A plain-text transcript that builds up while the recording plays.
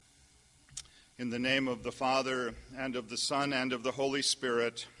In the name of the Father, and of the Son, and of the Holy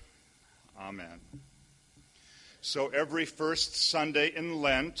Spirit. Amen. So every first Sunday in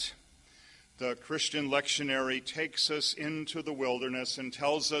Lent, the Christian lectionary takes us into the wilderness and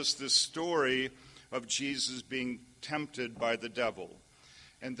tells us the story of Jesus being tempted by the devil.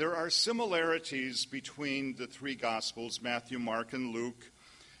 And there are similarities between the three Gospels, Matthew, Mark, and Luke.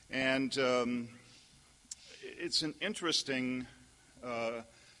 And it's an interesting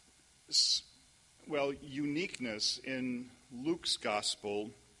uniqueness in Luke's gospel.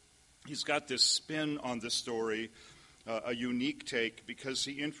 He's got this spin on the story, a unique take, because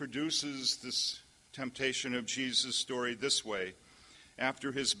he introduces this temptation of Jesus' story this way.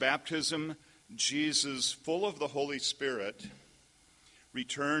 After his baptism, Jesus, full of the Holy Spirit,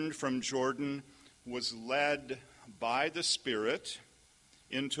 returned from Jordan, was led by the Spirit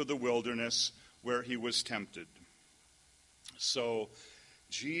into the wilderness where he was tempted. So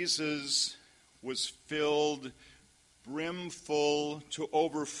Jesus was filled brimful to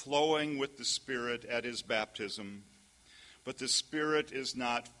overflowing with the Spirit at his baptism, but the Spirit is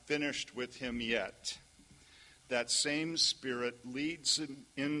not finished with him yet. That same Spirit leads him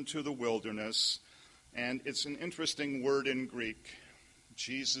into the wilderness, and it's an interesting word in Greek.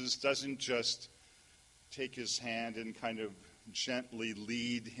 Jesus doesn't just take his hand and kind of gently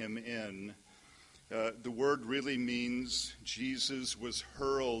lead him in. The word really means Jesus was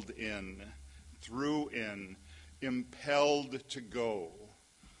hurled in, threw in, impelled to go.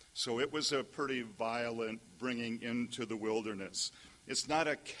 So it was a pretty violent bringing into the wilderness. It's not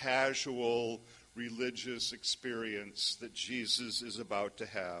a casual religious experience that Jesus is about to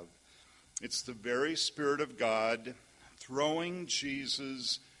have. It's the very Spirit of God throwing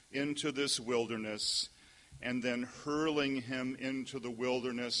Jesus into this wilderness and then hurling him into the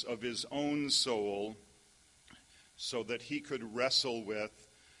wilderness of his own soul so that he could wrestle with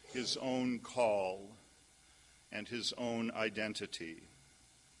his own call and his own identity.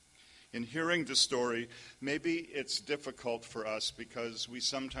 In hearing the story, maybe it's difficult for us because we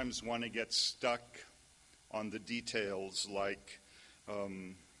sometimes want to get stuck on the details like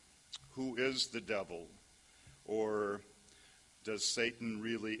who is the devil, or does Satan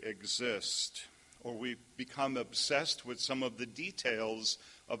really exist? Or we become obsessed with some of the details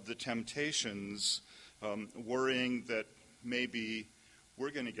of the temptations, worrying that maybe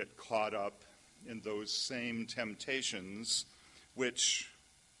we're going to get caught up in those same temptations, which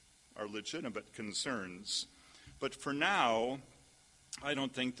are legitimate concerns. But for now, I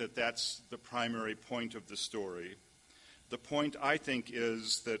don't think that that's the primary point of the story. The point, I think,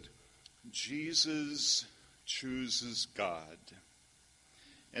 is that Jesus chooses God.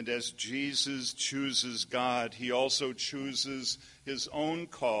 And as Jesus chooses God, he also chooses his own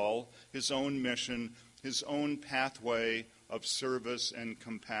call, his own mission, his own pathway of service and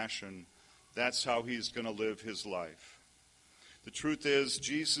compassion. That's how he's going to live his life. The truth is,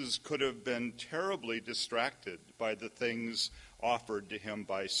 Jesus could have been terribly distracted by the things offered to him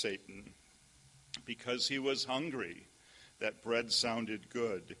by Satan because he was hungry. That bread sounded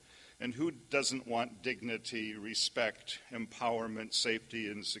good. And who doesn't want dignity, respect, empowerment,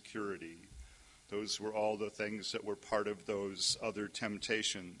 safety, and security? Those were all the things that were part of those other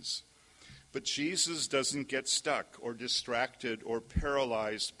temptations. But Jesus doesn't get stuck or distracted or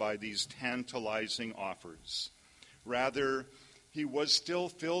paralyzed by these tantalizing offers. Rather, he was still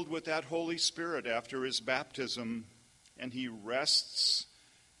filled with that Holy Spirit after his baptism, and he rests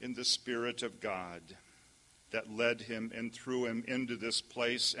in the Spirit of God that led him and threw him into this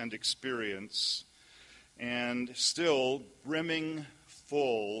place and experience. And still brimming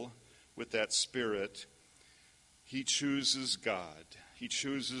full with that Spirit, he chooses God. He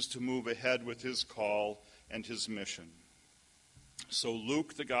chooses to move ahead with his call and his mission. So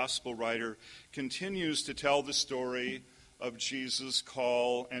Luke, the gospel writer, continues to tell the story of Jesus'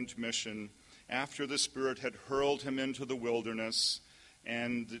 call and mission after the Spirit had hurled him into the wilderness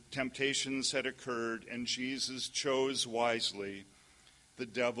and the temptations had occurred and Jesus chose wisely. The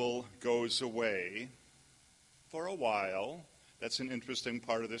devil goes away for a while. That's an interesting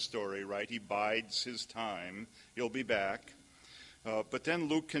part of the story, right? He bides his time. He'll be back. But then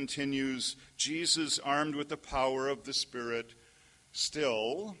Luke continues, Jesus, armed with the power of the Spirit,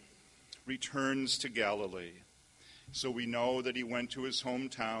 still returns to Galilee. So we know that he went to his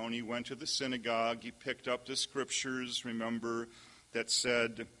hometown, he went to the synagogue, he picked up the scriptures, remember, that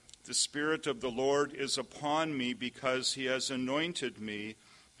said, the Spirit of the Lord is upon me because he has anointed me.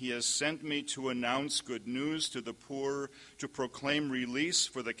 He has sent me to announce good news to the poor, to proclaim release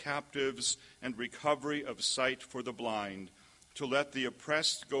for the captives and recovery of sight for the blind, to let the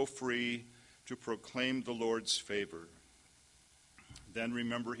oppressed go free, to proclaim the Lord's favor. Then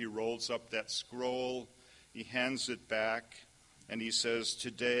remember, he rolls up that scroll, he hands it back, and he says,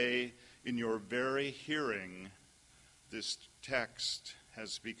 "Today, in your very hearing, this text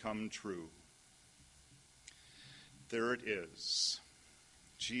has become true." There it is.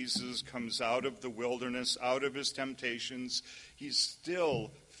 Jesus comes out of the wilderness, out of his temptations. He's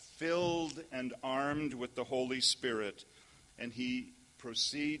still filled and armed with the Holy Spirit, and he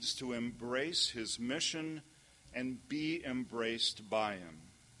proceeds to embrace his mission and be embraced by him.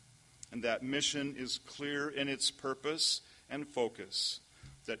 And that mission is clear in its purpose and focus,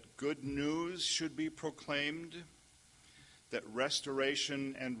 that good news should be proclaimed, that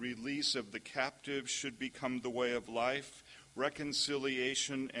restoration and release of the captive should become the way of life,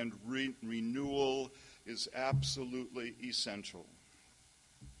 reconciliation and renewal is absolutely essential.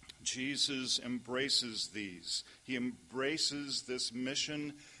 Jesus embraces these. He embraces this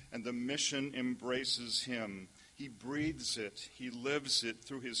mission, and the mission embraces him. He breathes it. He lives it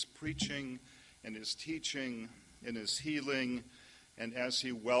through his preaching and his teaching and his healing, and as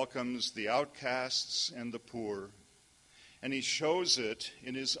he welcomes the outcasts and the poor. And he shows it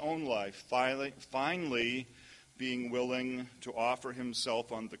in his own life, finally being willing to offer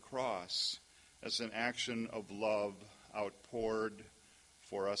himself on the cross as an action of love outpoured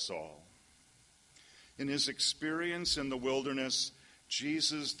for us all. In his experience in the wilderness,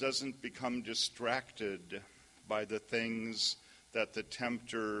 Jesus doesn't become distracted by the things that the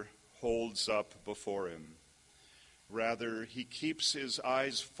tempter holds up before him. Rather, he keeps his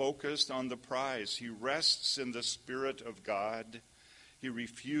eyes focused on the prize. He rests in the Spirit of God. He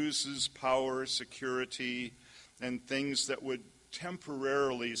refuses power, security, and things that would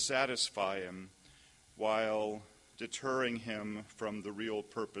temporarily satisfy him while deterring him from the real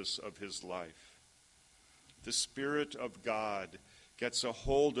purpose of his life. The Spirit of God gets a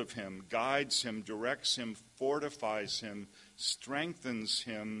hold of him, guides him, directs him, fortifies him, strengthens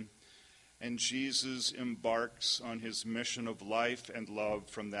him, and Jesus embarks on his mission of life and love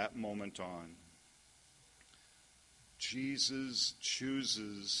from that moment on. Jesus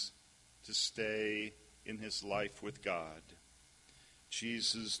chooses to stay in his life with God.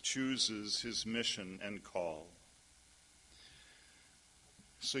 Jesus chooses his mission and call.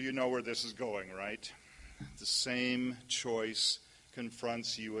 So you know where this is going, right? The same choice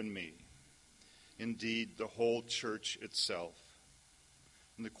confronts you and me. Indeed, the whole church itself.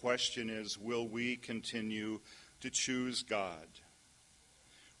 And the question is, will we continue to choose God?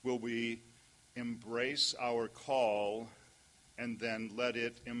 Will we embrace our call and then let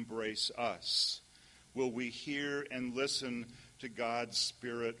it embrace us? Will we hear and listen to God's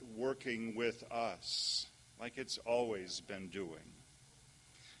Spirit working with us like it's always been doing?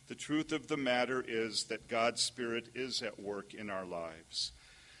 The truth of the matter is that God's Spirit is at work in our lives,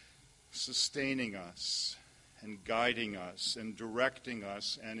 sustaining us and guiding us and directing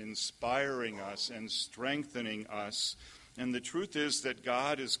us and inspiring us and strengthening us. And the truth is that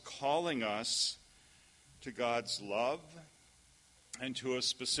God is calling us to God's love and to a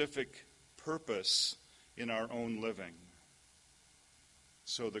specific purpose in our own living.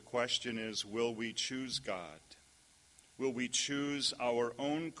 So the question is, will we choose God? Will we choose our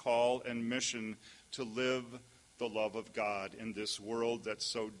own call and mission to live the love of God in this world that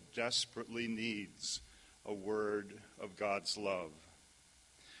so desperately needs a word of God's love?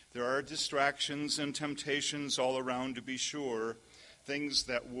 There are distractions and temptations all around, to be sure, things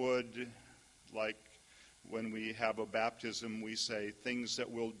that would, like when we have a baptism, we say things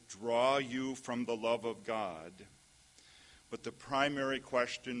that will draw you from the love of God. But the primary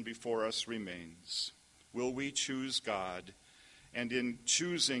question before us remains, will we choose God? And in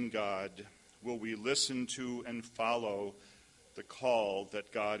choosing God, will we listen to and follow the call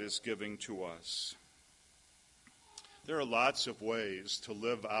that God is giving to us? There are lots of ways to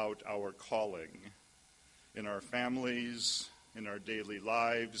live out our calling in our families, in our daily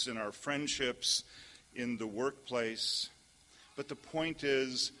lives, in our friendships, in the workplace. But the point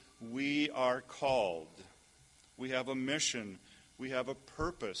is, we are called. We have a mission. We have a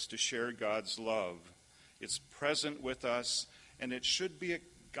purpose to share God's love. It's present with us, and it should be a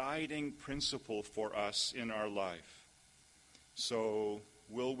guiding principle for us in our life. So,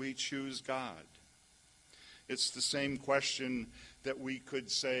 will we choose God? It's the same question that we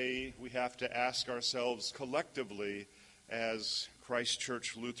could say we have to ask ourselves collectively as Christ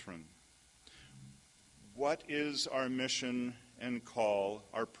Church Lutheran. What is our mission and call,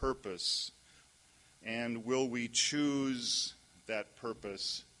 our purpose? And will we choose that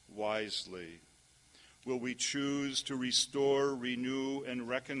purpose wisely? Will we choose to restore, renew, and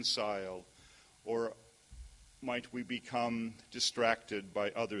reconcile? Or might we become distracted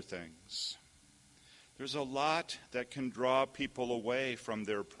by other things? There's a lot that can draw people away from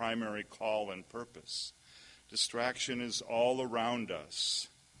their primary call and purpose. Distraction is all around us,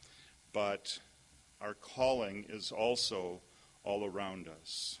 but our calling is also all around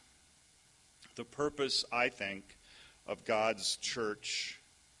us. The purpose, I think, of God's church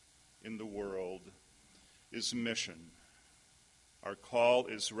in the world is mission. Our call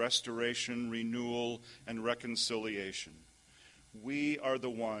is restoration, renewal, and reconciliation. We are the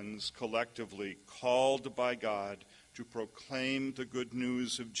ones collectively called by God to proclaim the good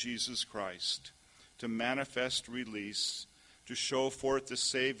news of Jesus Christ, to manifest release, to show forth the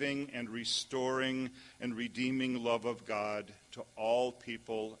saving and restoring and redeeming love of God to all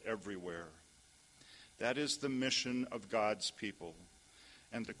people everywhere. That is the mission of God's people.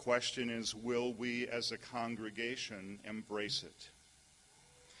 And the question is, will we as a congregation embrace it?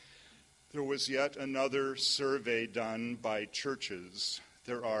 There was yet another survey done by churches.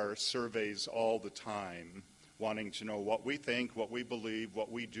 There are surveys all the time, wanting to know what we think, what we believe, what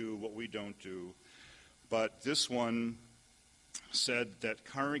we do, what we don't do. But this one said that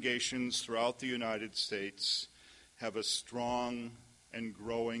congregations throughout the United States have a strong and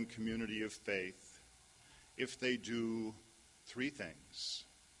growing community of faith if they do three things.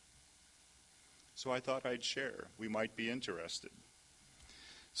 So I thought I'd share. We might be interested.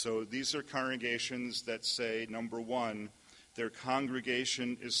 So these are congregations that say, number one, their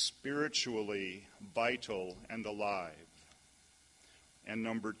congregation is spiritually vital and alive. And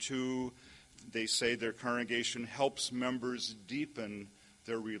number two, they say their congregation helps members deepen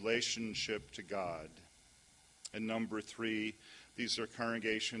their relationship to God. And number three, these are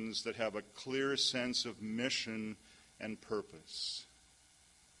congregations that have a clear sense of mission and purpose.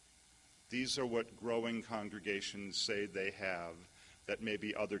 These are what growing congregations say they have that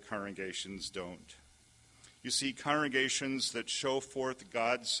maybe other congregations don't. You see, congregations that show forth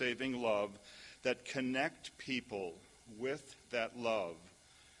God's saving love, that connect people with that love,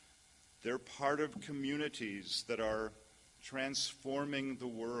 they're part of communities that are transforming the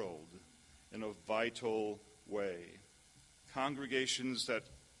world in a vital way. Congregations that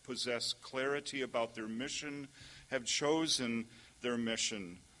possess clarity about their mission have chosen their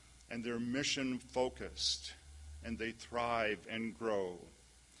mission, and they're mission-focused, and they thrive and grow.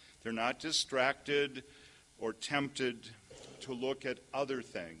 They're not distracted or tempted to look at other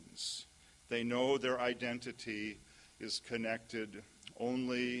things. They know their identity is connected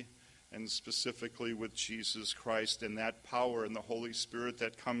only and specifically with Jesus Christ and that power and the Holy Spirit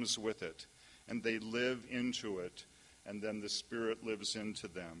that comes with it. And they live into it, and then the Spirit lives into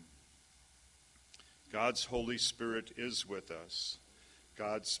them. God's Holy Spirit is with us.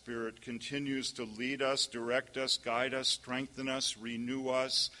 God's Spirit continues to lead us, direct us, guide us, strengthen us, renew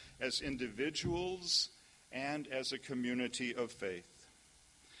us as individuals and as a community of faith.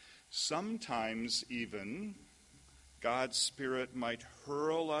 Sometimes even God's Spirit might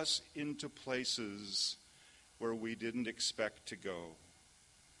hurl us into places where we didn't expect to go.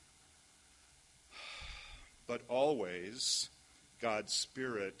 But always, God's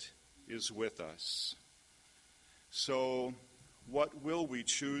Spirit is with us. So, what will we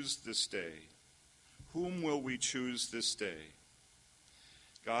choose this day? Whom will we choose this day?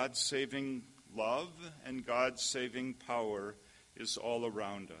 God's saving love and God's saving power is all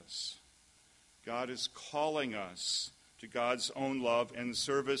around us. God is calling us to God's own love and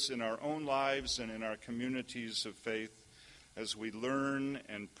service in our own lives and in our communities of faith as we learn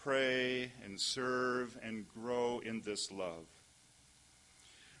and pray and serve and grow in this love.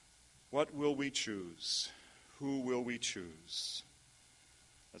 What will we choose? Who will we choose?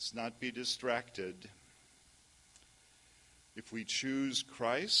 Let's not be distracted. If we choose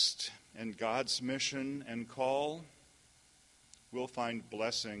Christ and God's mission and call, we'll find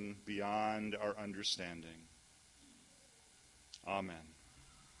blessing beyond our understanding. Amen.